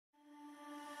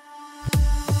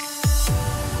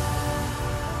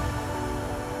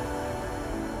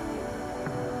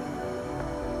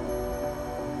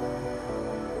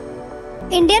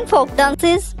Indian folk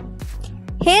dances.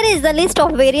 Here is the list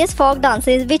of various folk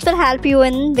dances which will help you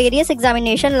in various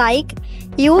examinations like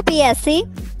UPSC,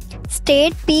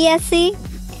 State PSC,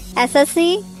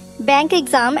 SSC, Bank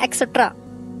exam, etc.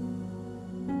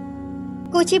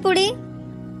 Kuchipudi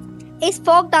is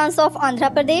folk dance of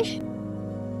Andhra Pradesh.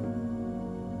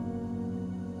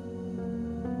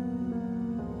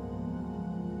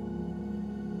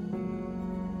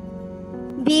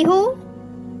 Bihu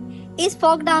is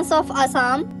folk dance of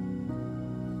Assam.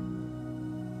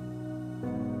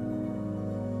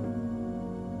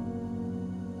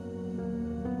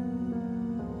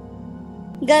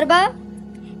 Garba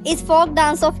is folk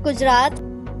dance of Gujarat.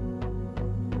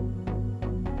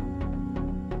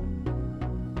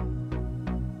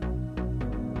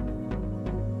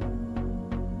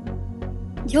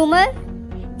 Jhumar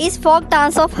is folk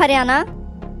dance of Haryana.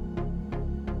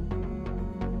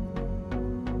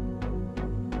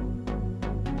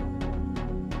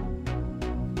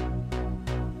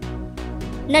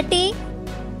 Natti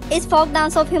is folk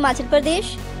dance of Himachal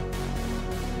Pradesh.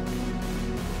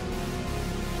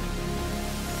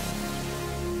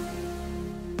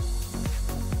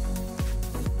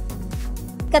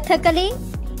 Kathakali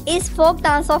is folk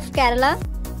dance of Kerala.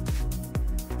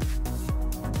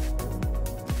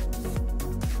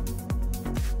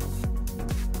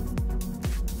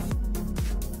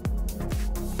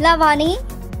 Lavani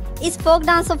is folk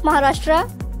dance of Maharashtra.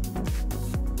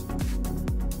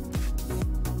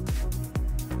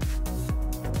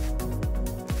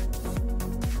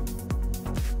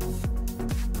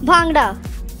 Bhangra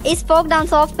is folk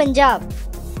dance of Punjab.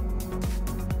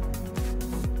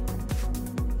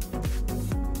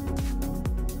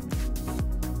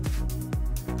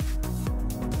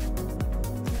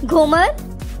 Ghumar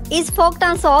is folk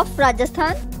dance of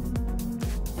Rajasthan.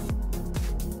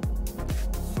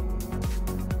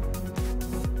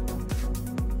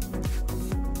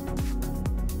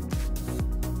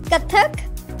 Kathak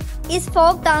is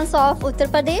folk dance of Uttar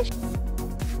Pradesh.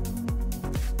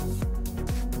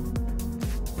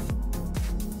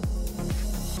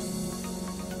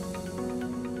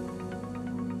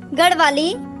 Garhwali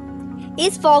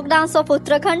is folk dance of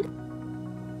Uttarakhand.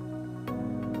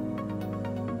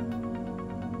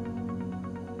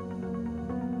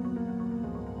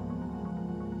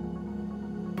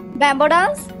 Bamboo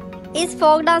dance is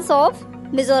folk dance of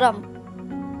Mizoram.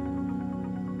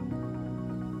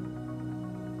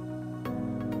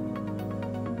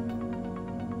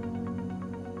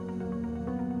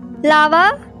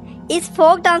 Lava is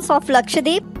folk dance of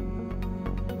Lakshadweep.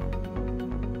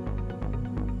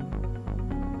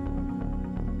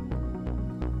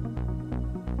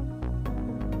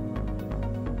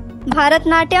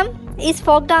 Bharatnatyam is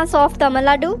folk dance of Tamil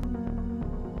Nadu.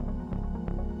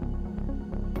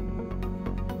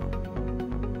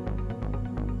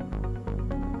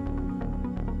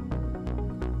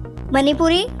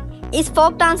 Manipuri is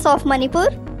folk dance of Manipur.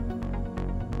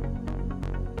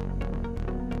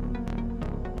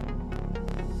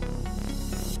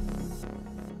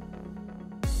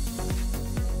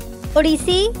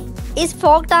 Odissi is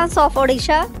folk dance of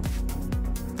Odisha.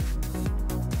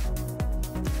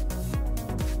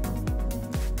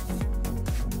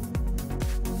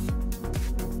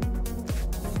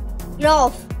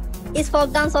 Rauf is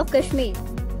folk dance of Kashmir.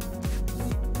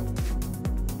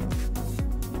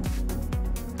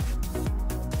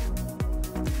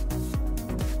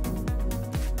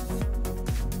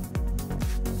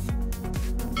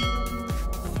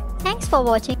 Thanks for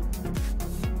watching.